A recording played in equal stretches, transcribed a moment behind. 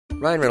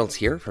Ryan Reynolds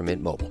here from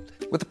Mint Mobile.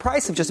 With the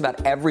price of just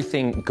about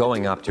everything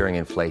going up during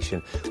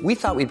inflation, we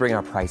thought we'd bring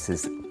our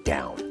prices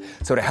down.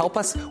 So to help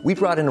us, we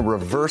brought in a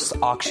reverse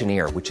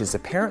auctioneer, which is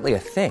apparently a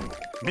thing.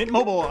 Mint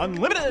Mobile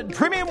Unlimited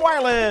Premium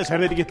Wireless. How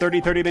to get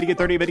 30, 30, bit to get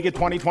 30, bit to get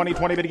 20, 20,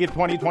 20, bit to get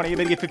 20, 20,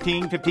 bit to get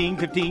 15, 15,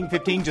 15,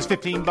 15, just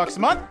 $15 a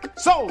month?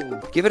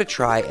 Sold! Give it a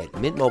try at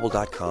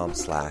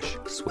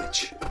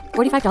mintmobile.com/switch.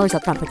 $45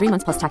 up front for 3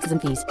 months plus taxes and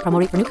fees. Promo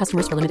rate for new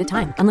customers for limited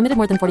time. Unlimited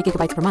more than 40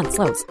 gigabytes per month.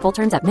 Slows full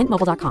terms at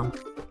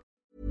mintmobile.com.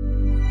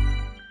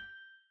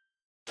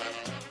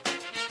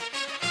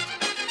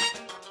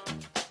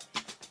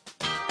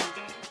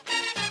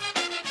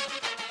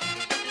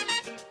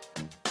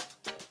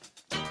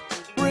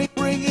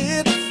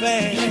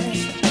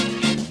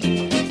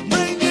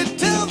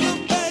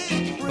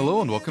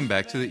 Hello and welcome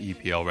back to the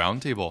EPL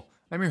Roundtable.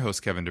 I'm your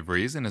host, Kevin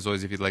DeVries, and as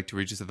always, if you'd like to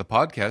reach us at the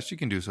podcast, you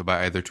can do so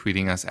by either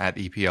tweeting us at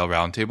EPL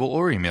Roundtable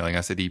or emailing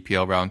us at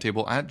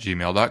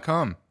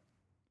eplroundtable@gmail.com.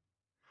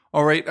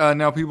 All right,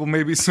 now people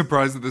may be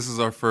surprised that this is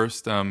our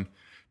first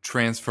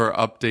transfer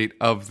update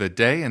of the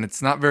day, and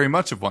it's not very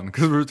much of one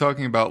because we're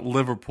talking about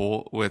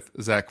Liverpool with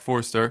Zach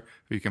Forster,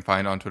 who you can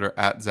find on Twitter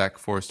at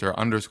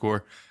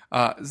ZachForster_.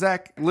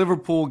 Zach,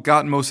 Liverpool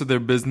got most of their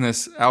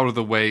business out of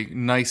the way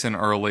nice and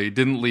early,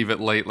 didn't leave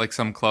it late like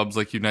some clubs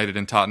like United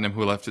and Tottenham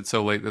who left it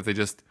so late that they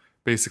just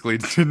basically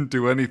didn't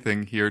do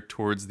anything here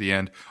towards the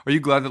end. Are you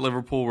glad that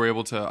Liverpool were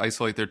able to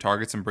isolate their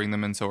targets and bring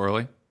them in so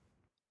early?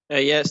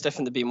 Yeah, it's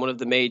definitely been one of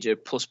the major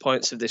plus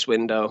points of this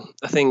window.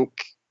 I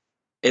think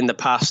in the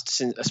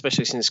past,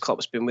 especially since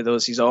Klopp's been with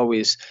us, he's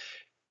always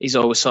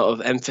sort of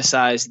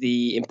emphasised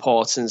the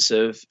importance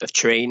of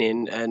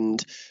training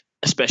and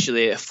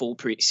especially a full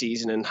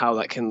pre-season and how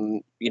that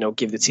can,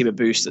 give the team a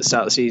boost at the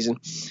start of the season.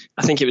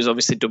 I think it was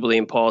obviously doubly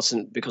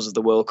important because of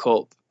the World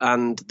Cup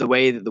and the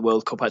way that the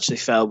World Cup actually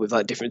fell with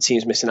like different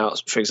teams missing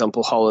out, for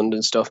example, Holland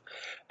and stuff.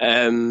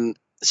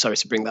 Sorry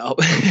to bring that up.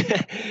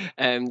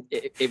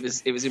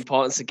 It was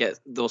important to get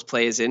those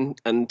players in,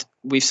 and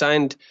we've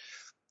signed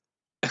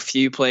a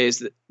few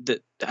players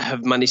that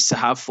have managed to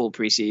have full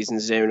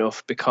pre-seasons near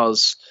enough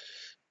because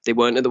they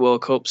weren't at the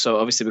World Cup. So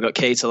obviously we got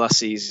Keita last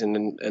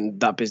season and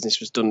that business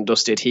was done and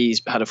dusted.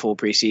 He's had a full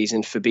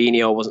pre-season.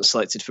 Fabinho wasn't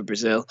selected for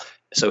Brazil,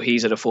 so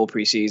he's had a full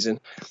pre-season.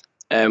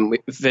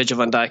 Virgil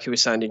van Dijk, who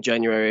was signed in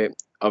January,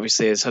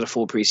 obviously has had a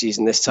full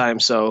pre-season this time.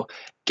 So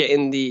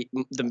getting the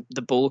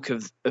bulk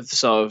of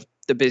sort of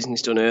the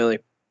business done early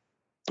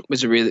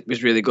was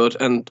really good.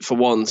 And for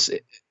once,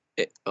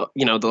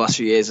 the last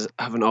few years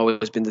haven't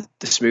always been the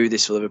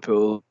smoothest for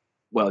Liverpool.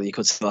 Well, you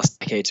could say the last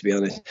decade, to be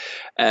honest.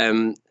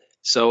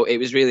 So it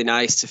was really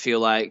nice to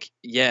feel like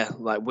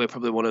we're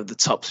probably one of the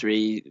top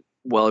 3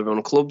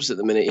 well-run clubs at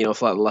the minute,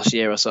 for like the last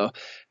year or so.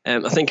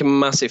 I think a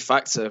massive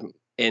factor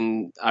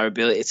in our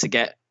ability to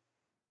get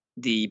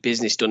the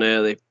business done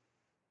early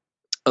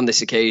on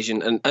this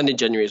occasion and in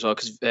January as well,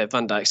 because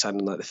Van Dijk signed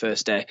on like the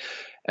first day,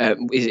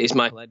 is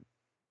Michael Ed,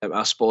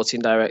 our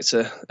sporting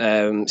director.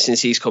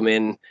 Since he's come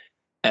in,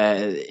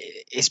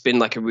 it's been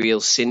like a real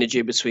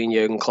synergy between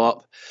Jurgen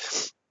Klopp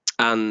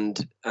and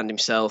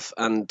himself,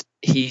 and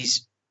he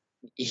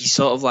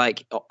sort of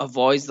like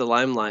avoids the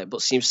limelight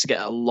but seems to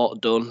get a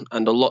lot done,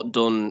 and a lot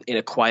done in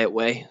a quiet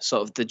way.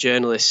 Sort of the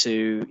journalists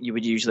who you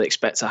would usually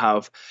expect to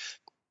have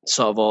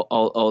sort of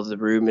all the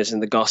rumours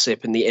and the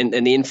gossip and the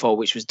info,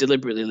 which was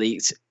deliberately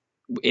leaked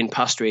in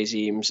past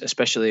regimes,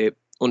 especially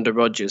under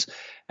Rodgers.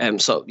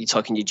 So you're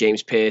talking your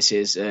James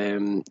Pearce's,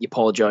 your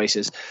Paul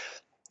Joyce's.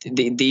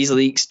 These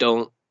leaks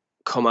don't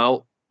come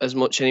out as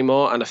much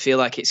anymore, and I feel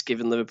like it's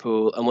given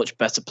Liverpool a much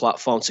better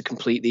platform to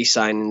complete these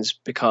signings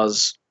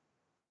because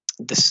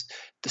there's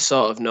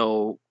sort of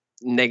no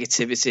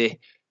negativity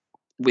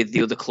with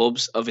the other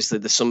clubs. Obviously,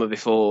 the summer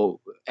before,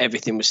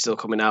 everything was still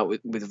coming out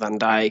with Van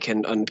Dijk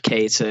and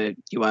Keita.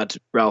 You had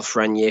Ralph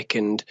Rangnick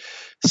and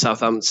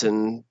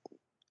Southampton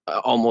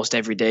almost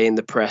every day in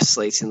the press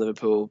slating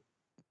Liverpool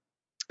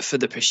for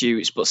the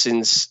pursuits. But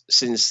since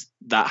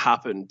that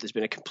happened, there's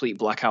been a complete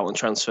blackout on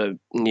transfer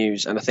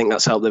news, and I think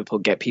that's helped Liverpool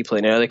get people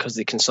in early because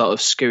they can sort of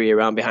scurry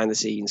around behind the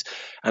scenes.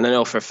 And I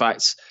know for a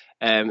fact,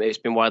 it's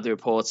been widely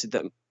reported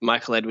that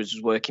Michael Edwards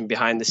was working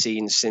behind the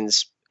scenes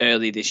since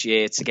early this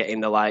year to get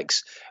in the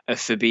likes of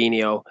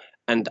Fabinho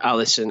and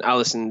Alisson.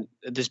 Alisson,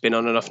 there's been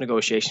on and off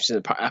negotiations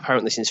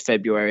apparently since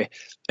February,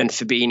 and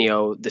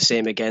Fabinho the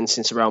same again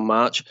since around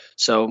March.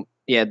 So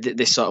yeah,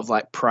 this sort of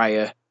like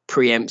prior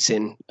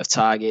preempting of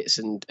targets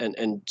and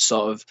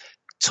sort of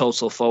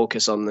total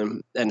focus on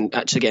them and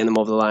actually getting them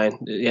over the line.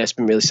 Yeah, it's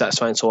been really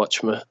satisfying to watch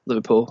from a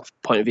Liverpool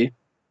point of view.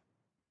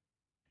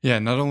 Yeah,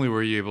 not only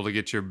were you able to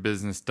get your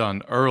business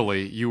done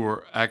early, you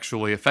were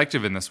actually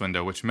effective in this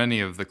window, which many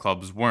of the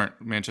clubs weren't.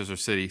 Manchester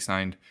City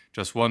signed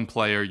just 1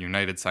 player.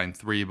 United signed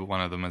 3, but one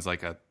of them is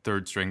like a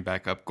third-string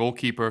backup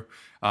goalkeeper.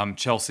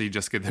 Chelsea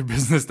just get their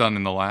business done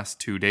in the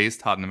last 2 days.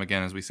 Tottenham,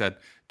 again, as we said,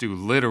 do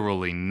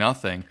literally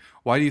nothing.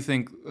 Why do you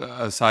think,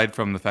 aside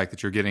from the fact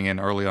that you're getting in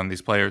early on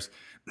these players,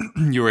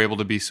 you were able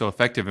to be so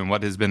effective in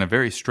what has been a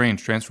very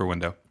strange transfer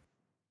window?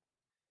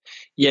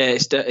 Yeah,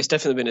 it's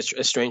definitely been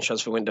a strange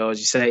transfer window, as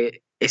you say.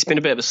 It's been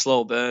a bit of a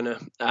slow burner,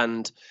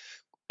 and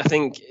I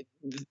think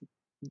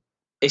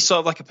it's sort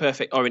of like a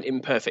perfect or an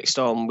imperfect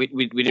storm. We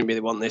didn't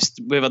really want this.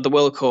 We've had the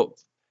World Cup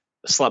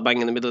slap bang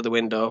in the middle of the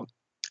window,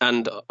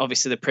 and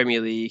obviously the Premier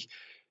League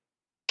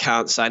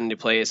can't sign any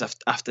players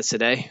after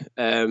today,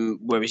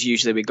 whereas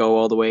usually we go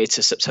all the way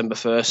to September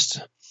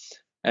 1st.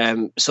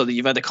 So that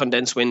you've had a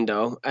condensed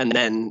window, and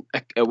then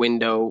a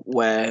window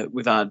where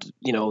we've had,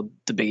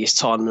 the biggest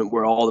tournament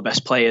where all the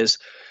best players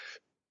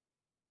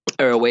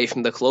are away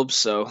from the clubs.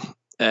 So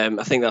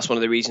I think that's one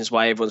of the reasons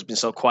why everyone's been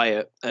so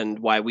quiet and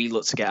why we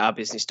look to get our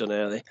business done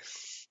early.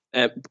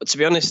 But to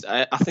be honest,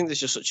 I think there's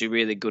just such a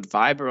really good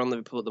vibe around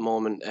Liverpool at the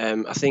moment.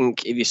 I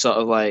think if you sort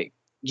of like,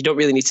 you don't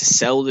really need to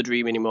sell the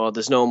dream anymore.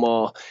 There's no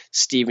more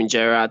Steven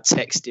Gerrard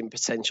texting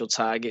potential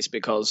targets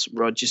because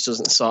Rodgers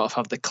doesn't sort of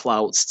have the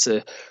clout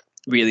to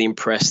really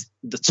impress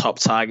the top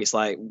targets.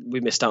 Like, we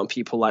missed out on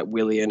people like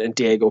Willian and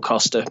Diego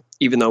Costa,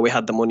 even though we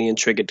had the money and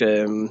triggered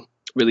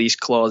release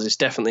clauses.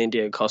 Definitely in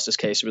Diego Costa's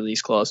case, a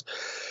release clause.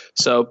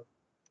 So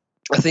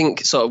I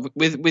think sort of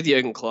with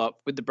Jurgen Klopp,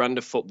 with the brand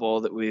of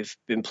football that we've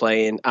been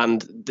playing,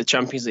 and the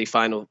Champions League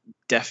final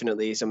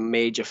definitely is a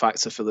major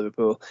factor for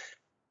Liverpool.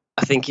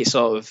 I think it's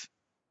sort of,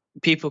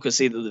 people could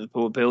see that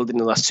Liverpool building in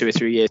the last 2 or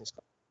 3 years.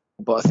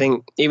 But I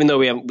think even though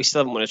we still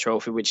haven't won a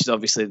trophy, which is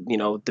obviously,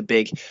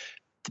 the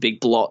big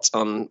blot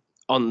on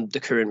the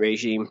current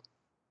regime,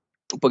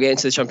 but getting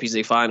to the Champions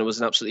League final was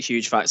an absolutely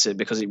huge factor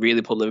because it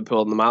really put Liverpool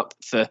on the map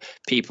for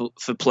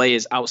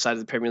players outside of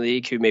the Premier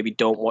League who maybe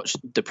don't watch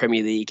the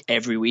Premier League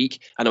every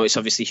week. I know it's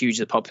obviously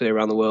hugely popular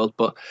around the world,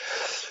 but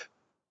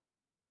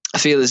I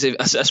feel as if,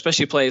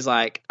 especially players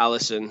like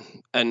Alisson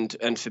and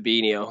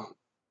Fabinho,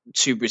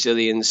 two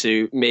Brazilians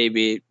who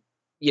maybe,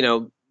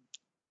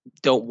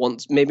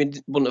 wouldn't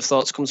have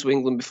thought to come to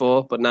England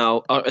before, but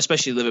now,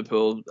 especially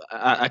Liverpool,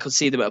 I could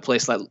see them at a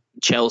place like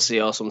Chelsea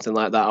or something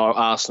like that, or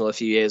Arsenal a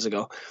few years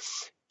ago.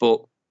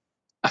 But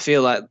I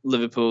feel like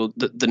Liverpool,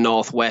 the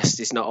Northwest,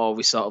 is not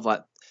always sort of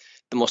like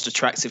the most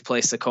attractive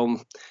place to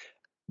come.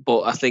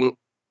 But I think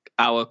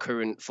our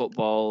current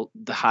football,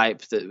 the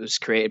hype that was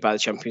created by the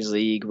Champions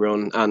League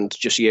run and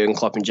just Jurgen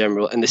Klopp in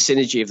general, and the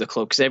synergy of the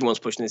club, because everyone's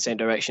pushing in the same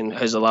direction,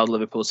 has allowed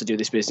Liverpool to do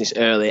this business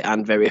early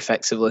and very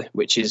effectively,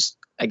 which is,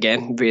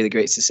 again, really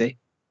great to see.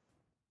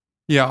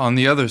 Yeah, on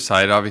the other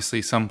side,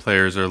 obviously some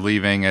players are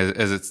leaving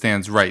as it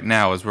stands right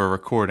now as we're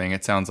recording.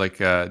 It sounds like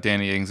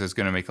Danny Ings is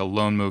going to make a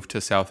loan move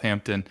to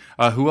Southampton.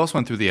 Who else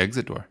went through the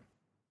exit door?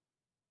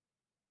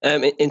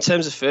 In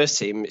terms of first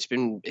team, it's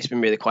been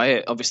really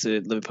quiet. Obviously,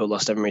 Liverpool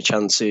lost Emre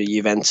Can to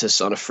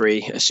Juventus on a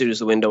free as soon as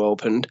the window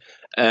opened.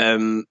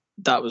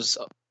 That was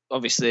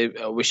obviously,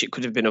 I wish it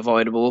could have been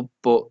avoidable,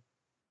 but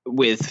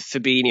with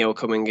Fabinho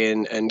coming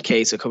in and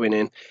Keita coming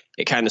in,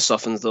 it kind of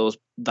softens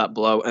that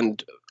blow.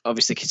 And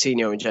obviously,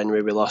 Coutinho in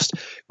January we lost.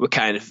 We're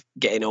kind of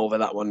getting over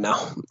that one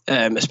now,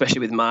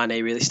 especially with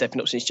Mane really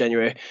stepping up since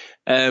January.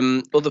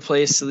 Other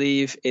players to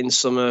leave in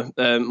summer,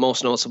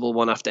 most notable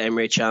one after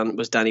Emre Can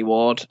was Danny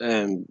Ward.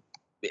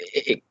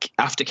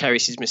 After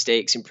Karius'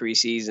 mistakes in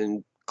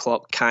pre-season,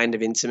 Klopp kind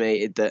of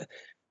intimated that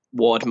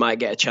Ward might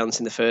get a chance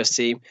in the first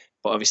team.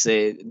 But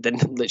obviously, then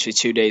literally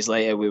 2 days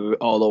later, we were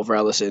all over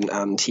Alisson,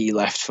 and he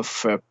left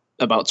for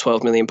about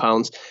 £12 million.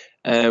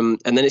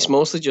 And then it's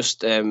mostly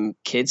just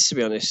kids, to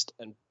be honest.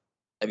 And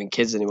I mean,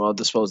 kids anymore.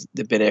 I suppose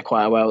they've been here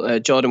quite a while.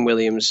 Jordan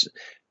Williams,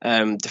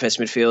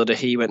 defensive midfielder,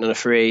 he went on a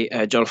free.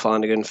 John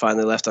Flanagan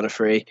finally left on a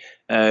free.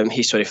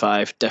 He's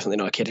 25, definitely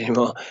not a kid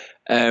anymore.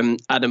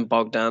 Adam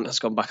Bogdan has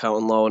gone back out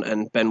on loan,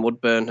 and Ben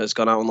Woodburn has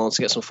gone out on loan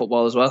to get some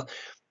football as well.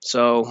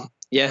 So,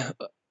 yeah,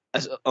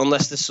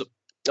 unless this...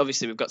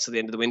 Obviously, we've got to the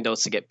end of the window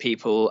to get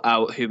people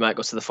out who might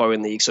go to the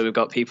foreign league. So we've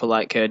got people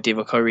like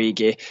Divock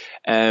Origi,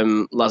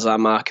 Lazar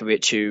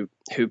Markovic,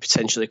 who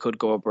potentially could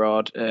go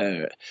abroad.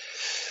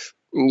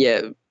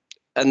 Yeah,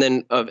 and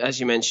then as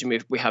you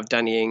mentioned, we have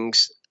Danny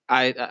Ings.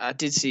 I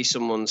did see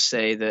someone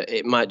say that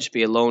it might just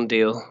be a loan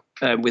deal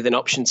with an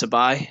option to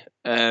buy,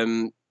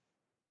 but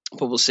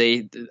we'll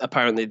see.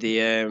 Apparently,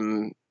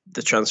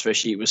 the transfer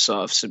sheet was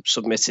sort of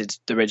submitted.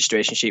 The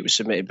registration sheet was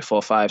submitted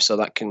before 5, so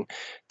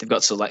they've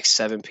got to like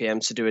 7 p.m.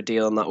 to do a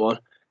deal on that one.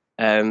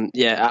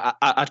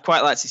 I'd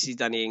quite like to see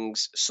Danny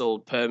Ings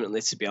sold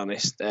permanently, to be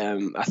honest.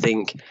 I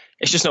think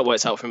it's just not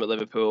worked out for him at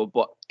Liverpool,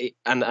 but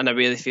and I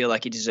really feel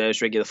like he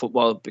deserves regular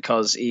football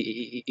because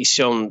he's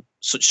shown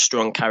such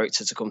strong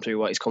character to come through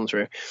what he's come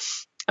through.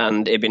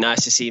 And it'd be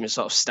nice to see him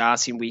sort of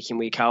starting week in,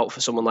 week out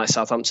for someone like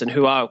Southampton,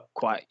 who are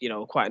quite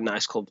a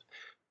nice club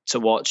to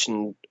watch,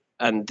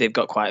 and they've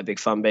got quite a big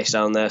fan base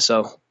down there.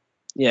 So,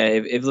 yeah,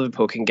 if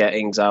Liverpool can get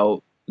Ings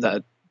out,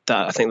 that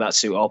I think that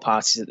suit all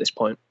parties at this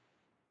point.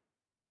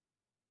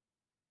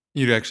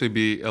 You'd actually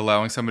be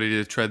allowing somebody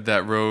to tread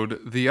that road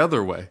the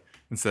other way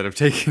instead of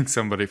taking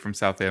somebody from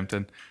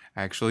Southampton,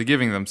 actually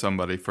giving them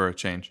somebody for a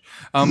change.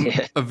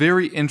 A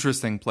very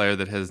interesting player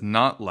that has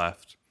not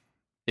left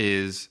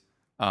is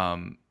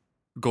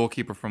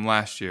goalkeeper from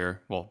last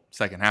year, well,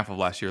 second half of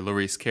last year,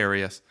 Loris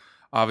Karius.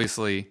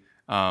 Obviously,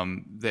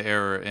 the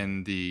error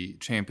in the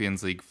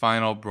Champions League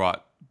final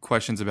brought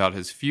questions about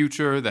his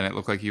future. Then it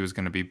looked like he was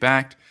going to be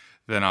backed.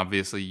 Then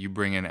obviously you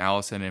bring in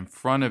Alisson in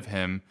front of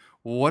him.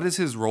 What is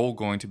his role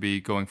going to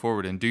be going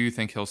forward? And do you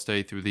think he'll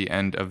stay through the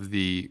end of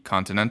the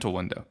continental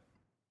window?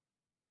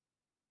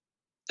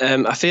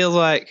 I feel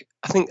like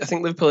I think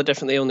Liverpool are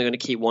definitely only going to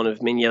keep one of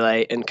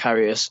Mignolet and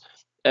Karius.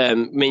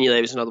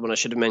 Mignolet was another one I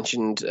should have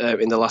mentioned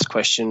in the last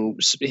question.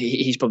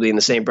 He's probably in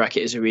the same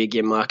bracket as Origi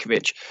and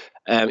Markovic.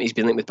 He's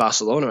been linked with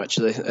Barcelona,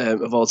 actually,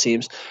 of all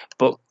teams.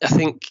 But I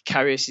think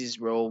Karius'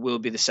 role will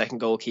be the second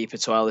goalkeeper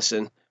to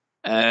Alisson.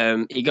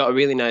 He got a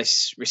really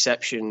nice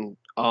reception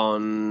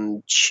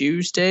on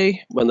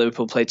Tuesday when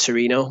Liverpool played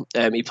Torino.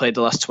 He played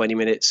the last 20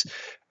 minutes,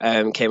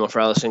 came off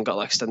for Alisson, got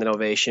like a standing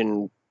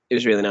ovation. It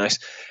was really nice.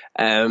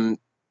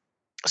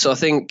 So I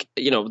think,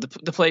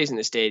 the players in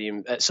the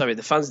stadium,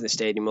 the fans in the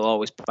stadium will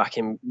always back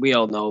him. We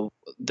all know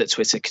that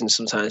Twitter can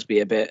sometimes be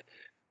a bit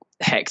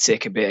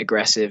hectic, a bit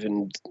aggressive,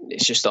 and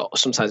it's just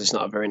sometimes it's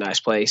not a very nice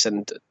place.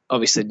 And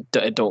obviously,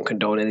 don't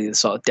condone any of the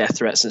sort of death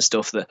threats and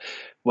stuff that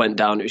went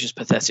down. It was just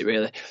pathetic,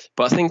 really.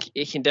 But I think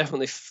he can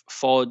definitely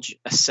forge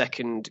a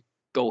second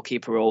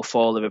goalkeeper role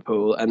for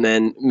Liverpool, and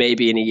then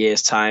maybe in a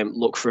year's time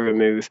look for a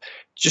move,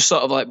 just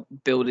sort of like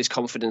build his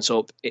confidence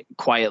up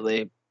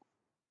quietly,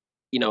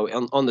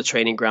 on the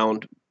training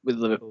ground with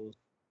the Liverpool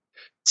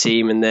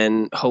team, and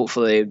then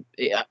hopefully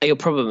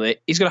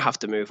he's going to have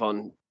to move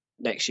on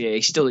next year.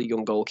 He's still a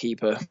young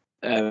goalkeeper.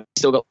 He's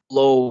still got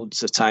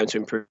loads of time to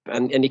improve,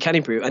 and he can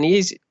improve. And he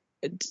is,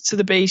 to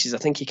the basis, I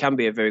think he can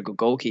be a very good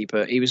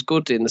goalkeeper. He was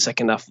good in the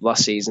second half of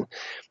last season.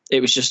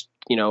 It was just,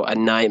 a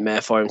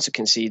nightmare for him to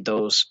concede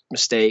those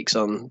mistakes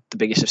on the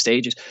biggest of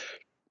stages.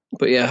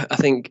 But yeah, I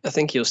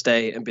think he'll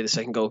stay and be the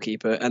second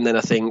goalkeeper, and then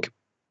I think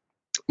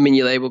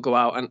Mignolet will go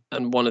out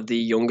and one of the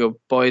younger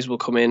boys will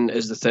come in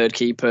as the third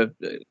keeper.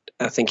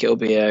 I think it'll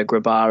be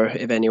Grabara,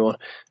 if anyone.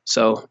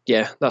 So,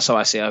 yeah, that's how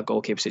I see our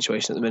goalkeeper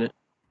situation at the minute.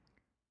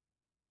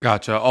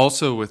 Gotcha.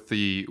 Also, with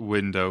the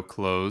window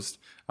closed,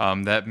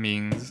 that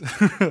means,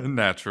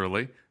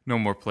 naturally, no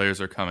more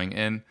players are coming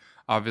in.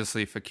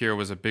 Obviously, Fekir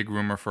was a big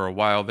rumor for a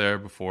while there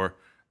before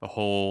the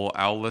whole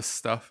Owless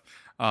stuff.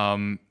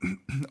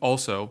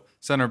 Also,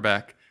 center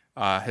back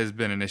has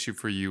been an issue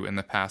for you in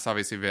the past.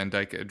 Obviously, Van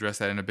Dijk addressed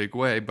that in a big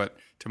way, but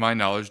to my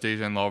knowledge,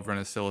 Dejan Lovren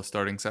is still a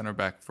starting center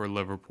back for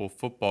Liverpool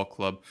Football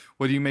Club.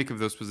 What do you make of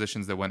those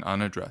positions that went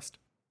unaddressed?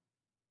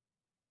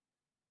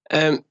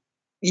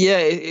 Yeah,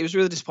 it was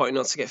really disappointing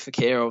not to get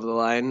Fekir over the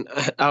line.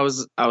 I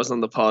was on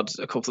the pod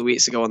a couple of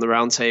weeks ago on the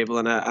round table,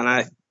 and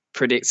I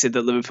predicted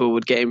that Liverpool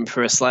would get him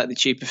for a slightly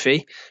cheaper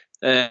fee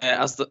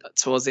towards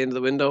the end of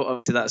the window.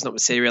 Obviously, that's not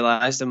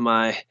materialised, and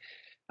my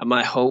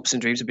hopes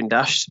and dreams have been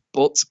dashed.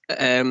 But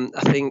I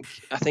think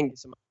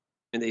it's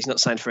that he's not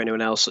signed for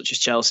anyone else, such as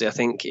Chelsea. I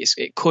think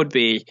it could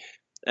be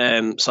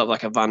sort of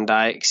like a Van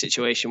Dijk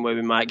situation where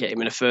we might get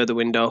him in a further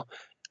window.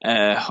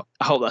 I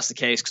hope that's the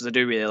case because I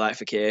do really like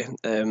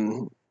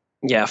Fekir.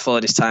 I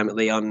followed his time at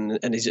Lyon,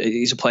 and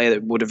he's a player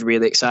that would have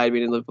really excited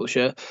me in a Liverpool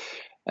shirt.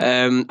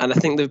 And I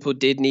think Liverpool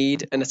did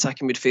need an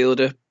attacking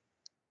midfielder.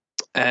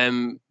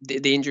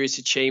 The injury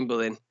to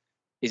Chamberlain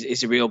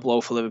is a real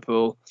blow for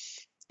Liverpool.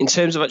 In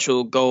terms of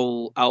actual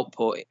goal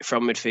output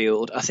from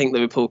midfield, I think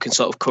Liverpool can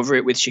sort of cover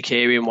it with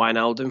Shaqiri and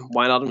Wijnaldum.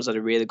 Wijnaldum's had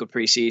a really good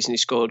pre-season. He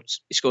scored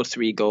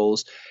 3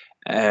 goals.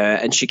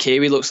 And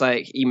Shaqiri looks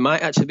like he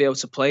might actually be able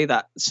to play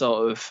that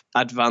sort of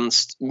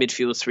advanced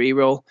midfield 3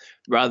 role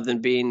rather than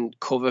being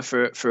cover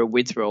for a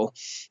width role.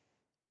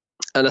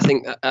 And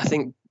I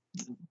think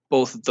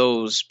both of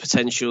those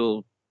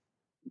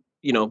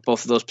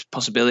both of those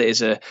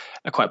possibilities are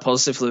quite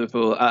positive for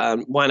Liverpool.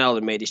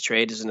 Wijnaldum made his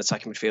trade as an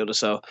attacking midfielder,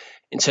 so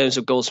in terms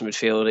of goals from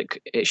midfield,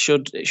 it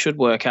should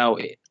work out.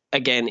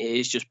 Again, it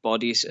is just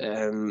bodies.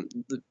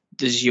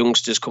 There's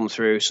youngsters come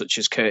through, such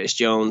as Curtis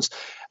Jones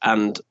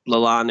and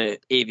Lallana.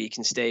 If he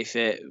can stay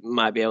fit,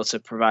 might be able to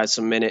provide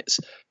some minutes.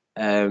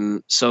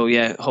 So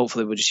yeah,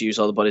 hopefully we'll just use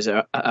all the bodies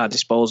at our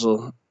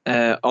disposal.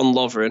 On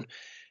Lovren,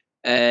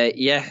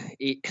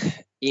 he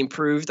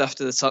improved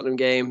after the Tottenham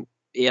game.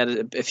 He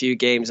had a few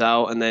games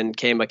out and then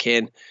came back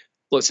in,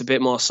 looks a bit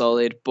more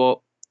solid, but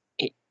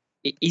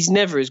he's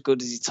never as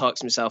good as he talks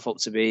himself up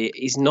to be.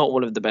 He's not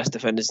one of the best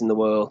defenders in the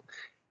world,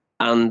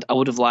 and I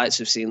would have liked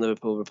to have seen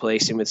Liverpool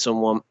replace him with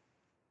someone.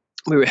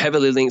 We were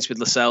heavily linked with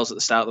Lascelles at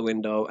the start of the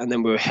window, and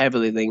then we were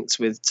heavily linked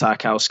with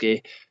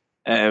Tarkowski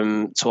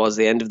towards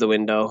the end of the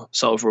window.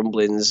 Sort of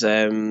rumblings,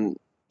 in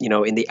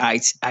the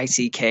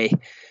ITK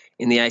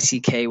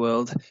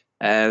world,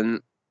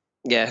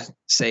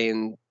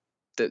 saying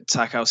that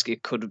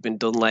Tarkowski could have been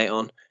done late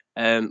on.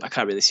 I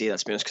can't really see that,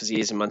 to be honest, because he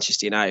is a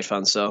Manchester United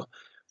fan. So,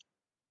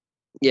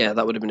 yeah,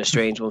 that would have been a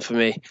strange one for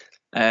me.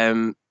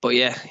 But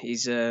yeah,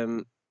 he's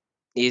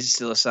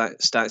still a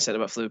starting centre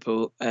back for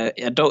Liverpool.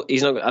 I don't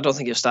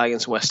think he'll start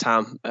against West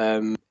Ham.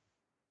 Not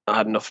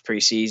had enough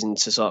pre-season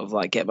to sort of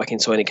like get back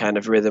into any kind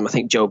of rhythm. I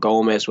think Joe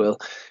Gomez will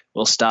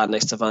start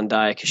next to Van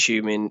Dijk,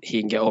 assuming he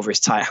can get over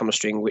his tight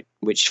hamstring,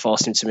 which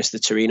forced him to miss the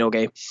Torino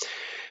game.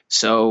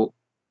 So,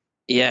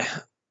 yeah.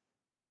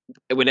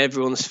 When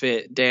everyone's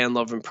fit, Dejan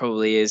Lovren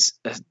probably is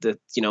the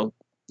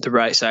the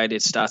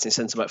right-sided starting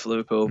centre-back for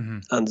Liverpool,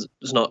 and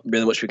there's not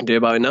really much we can do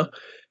about it now.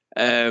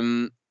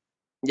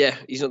 Yeah,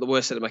 he's not the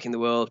worst centre-back in the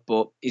world,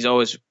 but he's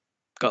always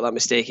got that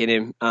mistake in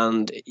him.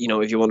 And,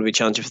 if you want to be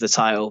challenging for the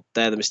title,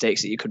 they're the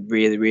mistakes that you could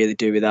really, really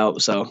do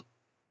without. So,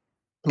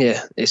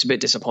 yeah, it's a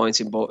bit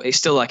disappointing, but it's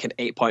still like an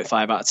 8.5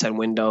 out of 10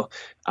 window.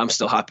 I'm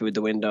still happy with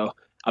the window.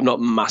 I'm not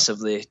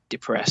massively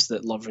depressed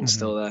that Lovren's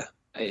still there.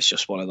 It's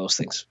just one of those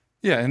things.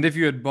 Yeah, and if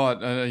you had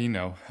bought,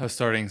 a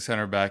starting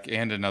center back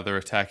and another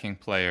attacking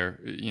player,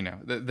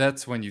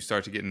 that's when you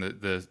start to get in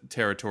the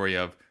territory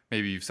of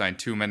maybe you've signed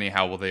too many.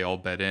 How will they all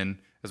bed in?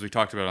 As we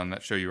talked about on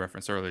that show you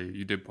referenced earlier,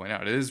 you did point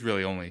out it is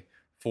really only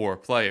 4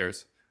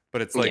 players,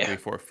 but it's likely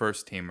for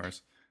first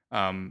teamers.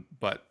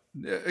 But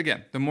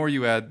again, the more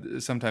you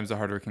add, sometimes the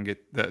harder it can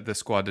get the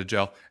squad to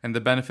gel. And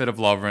the benefit of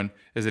Lovren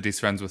is that he's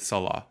friends with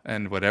Salah,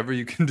 and whatever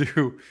you can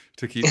do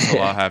to keep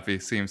Salah happy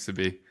seems to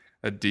be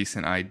a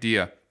decent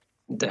idea.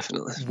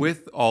 Definitely.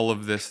 With all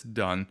of this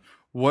done,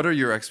 what are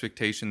your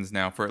expectations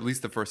now for at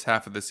least the first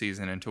half of the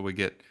season until we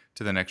get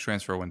to the next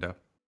transfer window?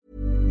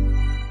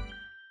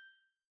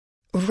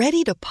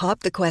 Ready to pop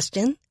the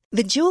question?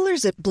 The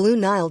jewelers at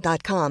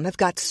BlueNile.com have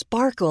got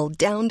sparkle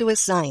down to a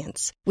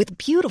science with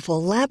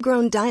beautiful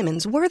lab-grown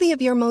diamonds worthy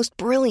of your most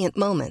brilliant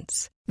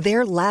moments.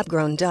 Their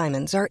lab-grown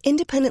diamonds are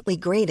independently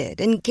graded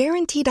and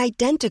guaranteed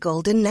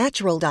identical to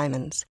natural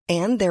diamonds,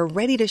 and they're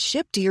ready to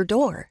ship to your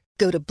door.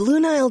 Go to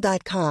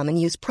BlueNile.com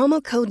and use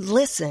promo code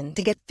LISTEN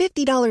to get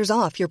 $50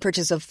 off your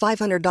purchase of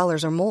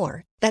 $500 or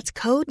more. That's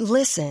code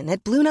LISTEN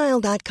at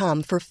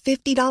BlueNile.com for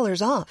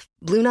 $50 off.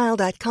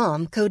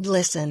 BlueNile.com, code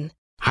LISTEN.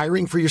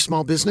 Hiring for your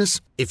small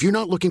business? If you're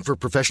not looking for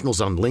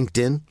professionals on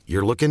LinkedIn,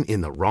 you're looking in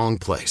the wrong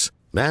place.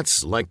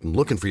 That's like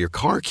looking for your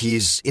car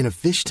keys in a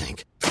fish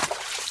tank.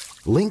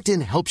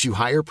 LinkedIn helps you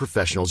hire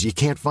professionals you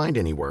can't find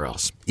anywhere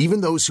else,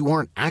 even those who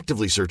aren't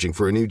actively searching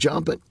for a new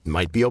job but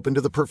might be open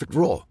to the perfect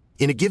role.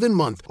 In a given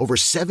month, over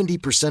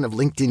 70% of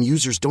LinkedIn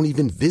users don't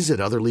even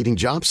visit other leading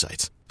job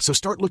sites. So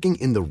start looking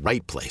in the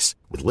right place.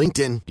 With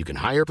LinkedIn, you can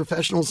hire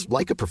professionals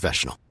like a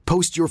professional.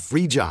 Post your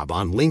free job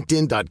on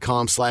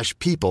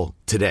linkedin.com/people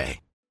today.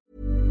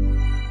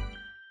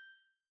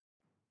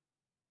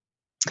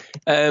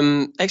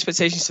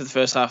 Expectations for the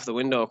first half of the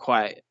window are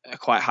quite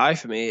high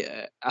for me.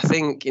 I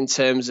think in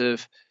terms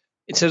of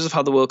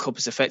how the World Cup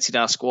has affected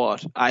our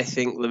squad, I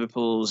think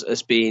Liverpool's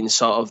has been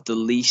sort of the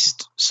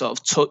least sort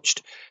of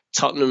touched.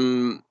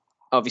 Tottenham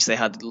obviously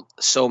had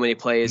so many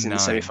players in the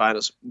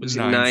semi-finals. Was it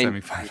 9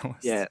 semi-finals?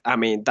 Yeah, I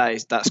mean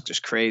that's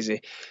just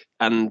crazy,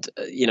 and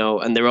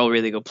and they're all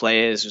really good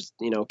players.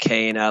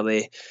 Kane,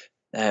 Ali,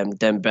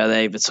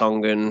 Dembele,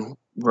 Vertonghen,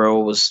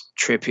 Rose,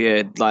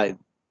 Trippier. Like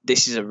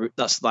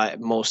that's like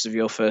most of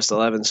your first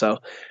 11. So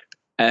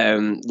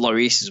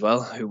Lloris as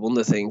well, who won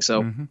the thing.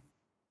 So.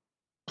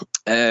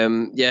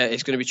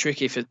 It's going to be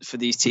tricky for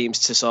these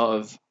teams to sort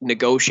of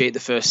negotiate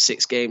the first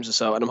 6 games or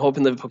so, and I'm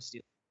hoping Liverpool.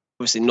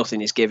 Obviously, nothing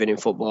is given in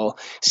football.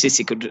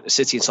 City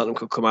and Tottenham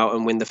could come out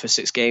and win the first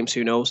 6 games.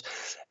 Who knows?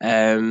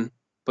 But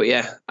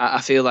yeah,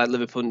 I feel like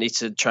Liverpool need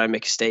to try and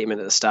make a statement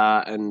at the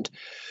start and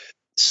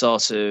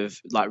sort of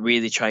like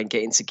really try and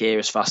get into gear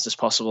as fast as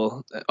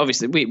possible.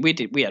 Obviously,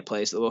 we had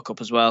players at the World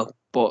Cup as well,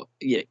 but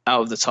yeah,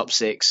 out of the top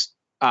 6.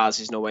 Ours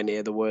is nowhere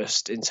near the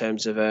worst in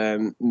terms of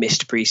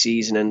missed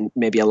pre-season and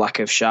maybe a lack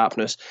of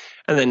sharpness.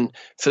 And then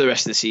for the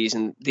rest of the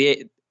season,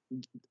 the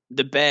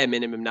bare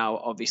minimum now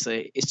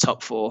obviously is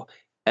top 4.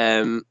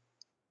 If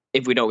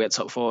we don't get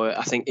top 4,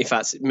 I think, in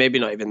fact, maybe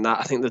not even that.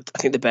 I think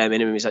the bare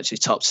minimum is actually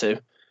top 2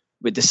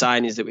 with the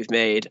signings that we've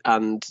made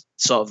and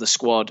sort of the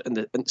squad and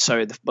the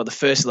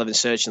first 11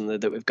 certainly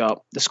that we've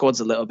got. The squad's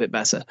a little bit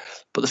better,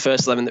 but the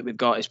first 11 that we've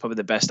got is probably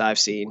the best I've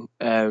seen.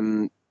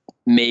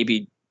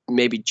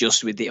 Maybe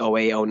just with the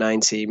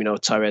 08-09 team,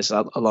 Torres,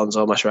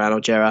 Alonso,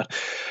 Mascherano, Gerrard.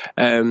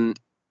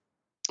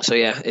 So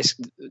yeah, it's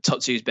top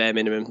 2's bare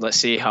minimum. Let's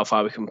see how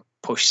far we can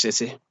push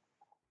City.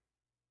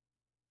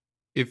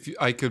 If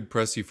I could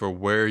press you for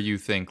where you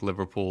think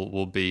Liverpool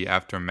will be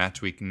after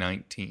match week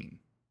 19.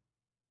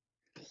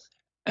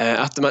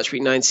 After match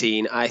week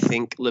 19, I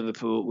think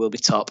Liverpool will be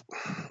top.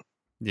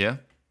 Yeah?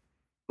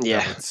 Yeah.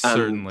 That would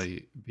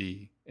certainly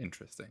be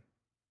interesting.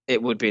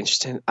 It would be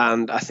interesting.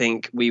 And I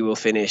think we will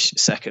finish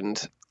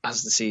second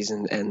as the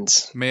season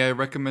ends. May I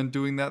recommend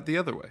doing that the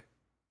other way?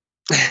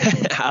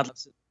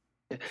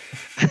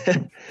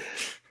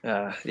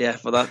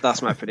 But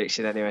that's my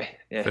prediction anyway.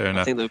 Yeah, fair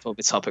enough. I think Liverpool will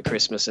be top at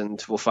Christmas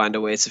and we'll find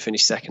a way to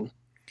finish second.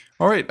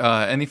 All right.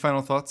 Any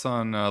final thoughts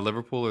on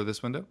Liverpool or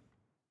this window?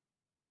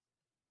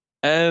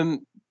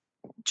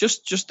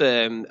 Just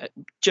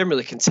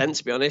generally content,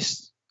 to be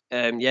honest.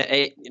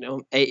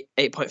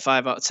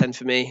 8.5 out of 10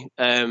 for me.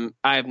 I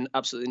have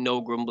absolutely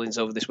no grumblings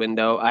over this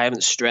window. I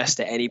haven't stressed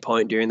at any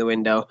point during the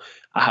window.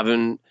 I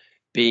haven't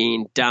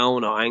been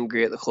down or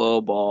angry at the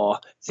club or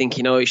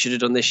thinking, you should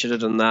have done this, should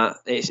have done that.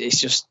 It's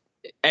just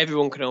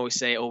everyone can always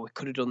say, we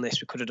could have done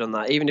this, we could have done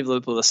that. Even if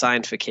Liverpool are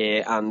signed for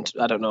Kane and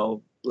I don't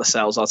know,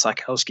 Lascelles or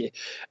Tarkowski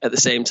at the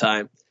same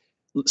time,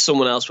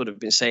 someone else would have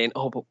been saying,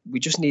 "Oh, but we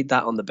just need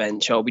that on the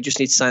bench, or we just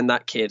need to sign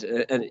that kid,"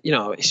 and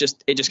it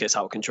just gets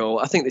out of control.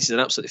 I think this is an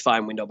absolutely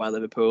fine window by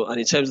Liverpool, and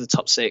in terms of the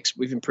top six,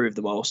 we've improved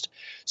the most.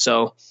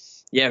 So,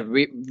 yeah,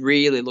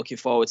 really looking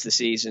forward to the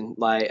season.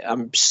 Like,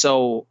 I'm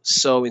so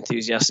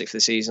enthusiastic for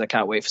the season. I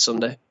can't wait for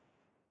Sunday.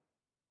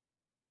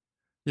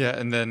 Yeah,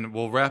 and then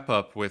we'll wrap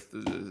up with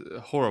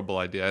a horrible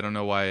idea. I don't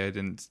know why I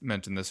didn't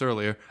mention this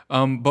earlier.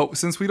 But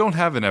since we don't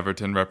have an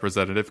Everton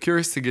representative,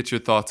 curious to get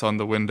your thoughts on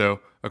the window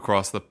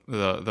across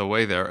the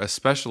way there,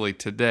 especially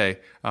today,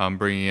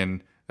 bringing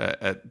in,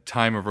 at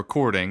time of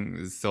recording,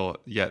 is still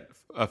yet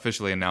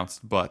officially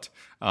announced, but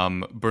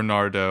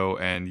Bernardo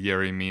and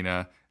Yerry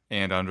Mina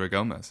and Andre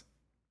Gomez.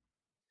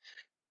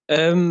 I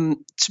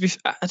don't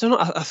know.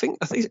 I think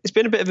it's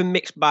been a bit of a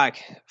mixed bag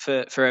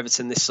for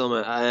Everton this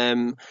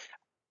summer.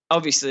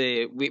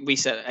 Obviously, we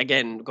said,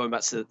 again, going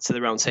back to the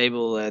round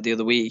table the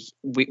other week,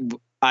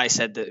 I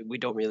said that we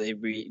don't really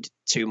read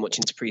too much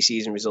into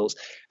pre-season results,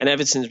 and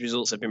Everton's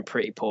results have been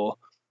pretty poor.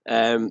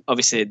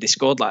 Obviously, they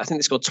scored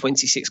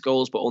 26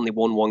 goals, but only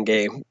won one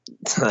game.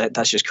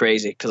 That's just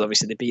crazy, because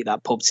obviously they beat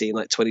that pub team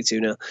like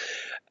 22-0.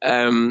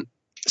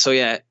 So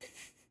yeah,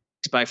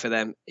 it's bad for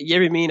them.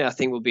 Yerry Mina, I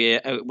think,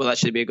 will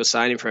actually be a good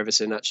signing for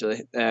Everton.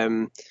 Actually,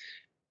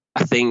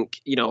 I think,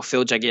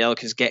 Phil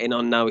Jagielka's getting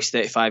on now. He's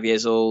 35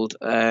 years old.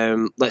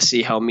 Let's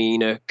see how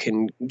Mina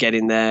can get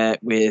in there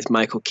with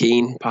Michael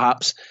Keane,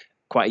 perhaps.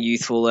 Quite a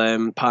youthful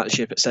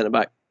partnership at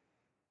centre-back.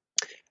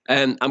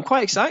 I'm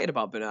quite excited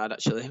about Bernard,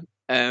 actually.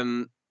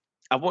 I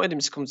wanted him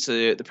to come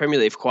to the Premier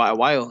League for quite a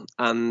while.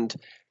 And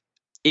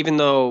even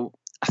though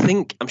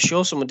I'm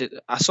sure someone did,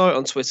 I saw it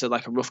on Twitter,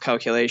 like a rough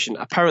calculation.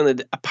 Apparently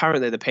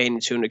they're paying him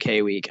 $200K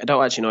a week. I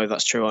don't actually know if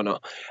that's true or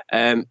not.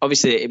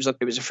 Obviously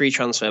it was a free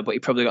transfer, but he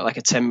probably got like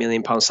a £10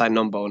 million signing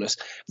on bonus.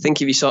 I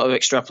think if you sort of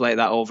extrapolate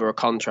that over a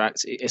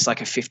contract, it's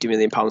like a £50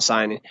 million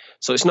signing.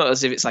 So it's not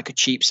as if it's like a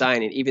cheap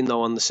signing, even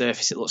though on the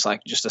surface it looks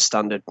like just a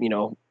standard,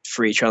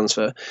 free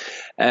transfer.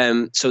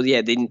 So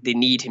yeah, they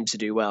need him to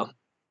do well.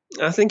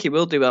 I think he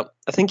will do well.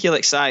 I think he'll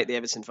excite the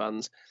Everton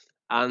fans,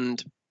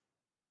 and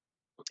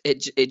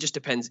it just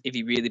depends if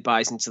he really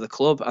buys into the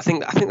club. I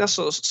think that's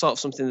sort of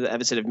something that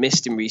Everton have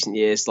missed in recent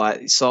years.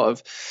 Like, sort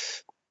of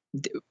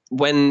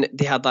when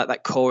they had like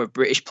that core of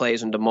British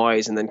players under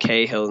Moyes and then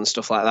Cahill and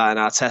stuff like that, and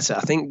Arteta,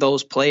 I think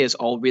those players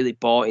all really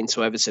bought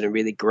into Everton and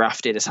really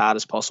grafted as hard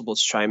as possible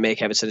to try and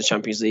make Everton a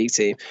Champions League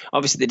team.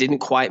 Obviously, they didn't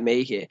quite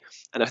make it,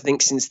 and I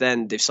think since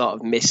then they've sort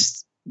of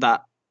missed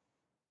that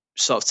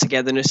sort of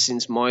togetherness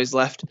since Moyes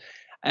left.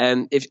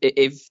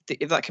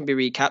 If that can be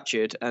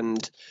recaptured,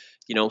 and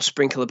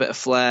sprinkle a bit of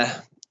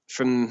flair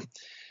from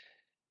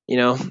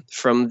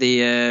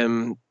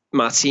the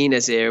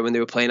Martinez era when they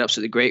were playing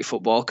absolutely great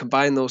football,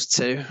 combine those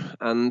two,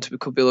 and we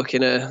could be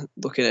looking at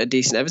a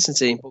decent Everton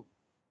team.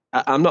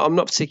 I'm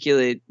not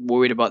particularly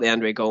worried about the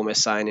Andre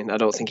Gomez signing. I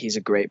don't think he's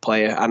a great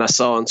player, and I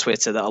saw on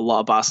Twitter that a lot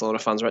of Barcelona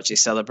fans were actually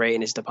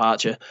celebrating his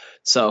departure.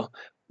 So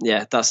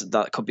yeah,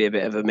 that could be a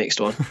bit of a mixed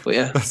one, but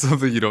yeah, that's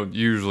something you don't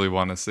usually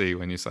want to see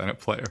when you sign a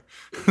player.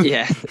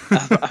 Yeah,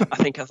 I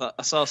think I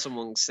saw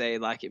someone say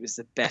like it was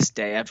the best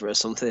day ever or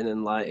something,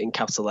 and like in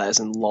capital letters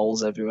and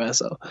lols everywhere.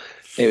 So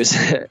it was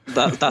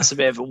that's a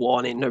bit of a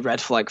warning, a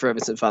red flag for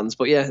Everton fans.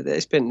 But yeah,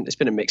 it's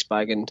been a mixed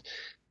bag, and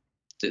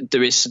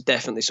there is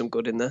definitely some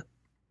good in there.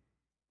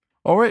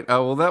 All right,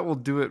 well, that will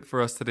do it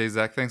for us today,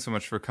 Zach. Thanks so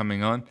much for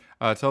coming on.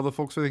 Tell the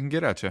folks where they can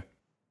get at you.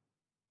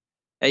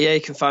 Yeah,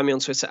 you can find me on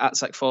Twitter at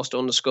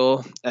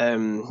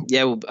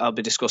 @ZachForster_. I'll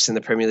be discussing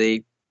the Premier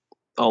League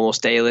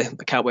almost daily.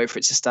 I can't wait for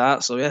it to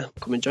start. So yeah,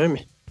 come and join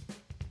me.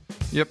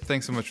 Yep,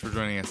 thanks so much for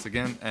joining us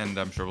again, and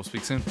I'm sure we'll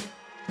speak soon.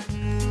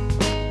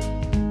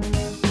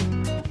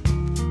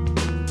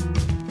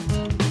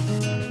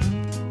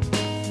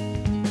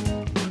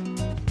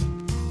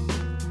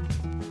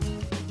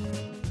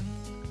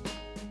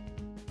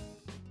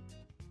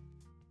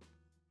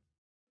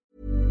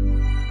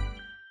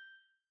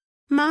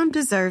 Mom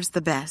deserves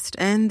the best,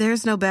 and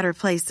there's no better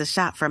place to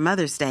shop for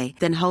Mother's Day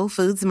than Whole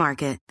Foods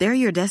Market. They're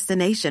your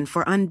destination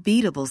for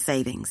unbeatable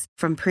savings,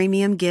 from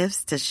premium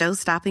gifts to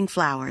show-stopping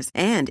flowers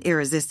and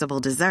irresistible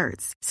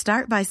desserts.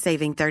 Start by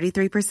saving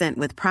 33%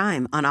 with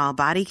Prime on all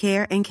body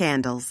care and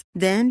candles.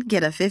 Then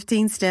get a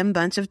 15-stem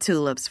bunch of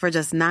tulips for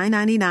just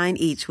 $9.99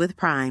 each with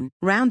Prime.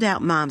 Round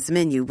out Mom's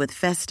menu with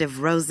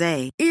festive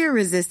rosé,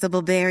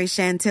 irresistible berry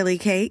chantilly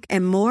cake,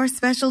 and more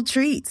special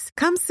treats.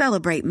 Come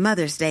celebrate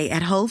Mother's Day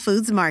at Whole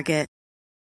Foods Market.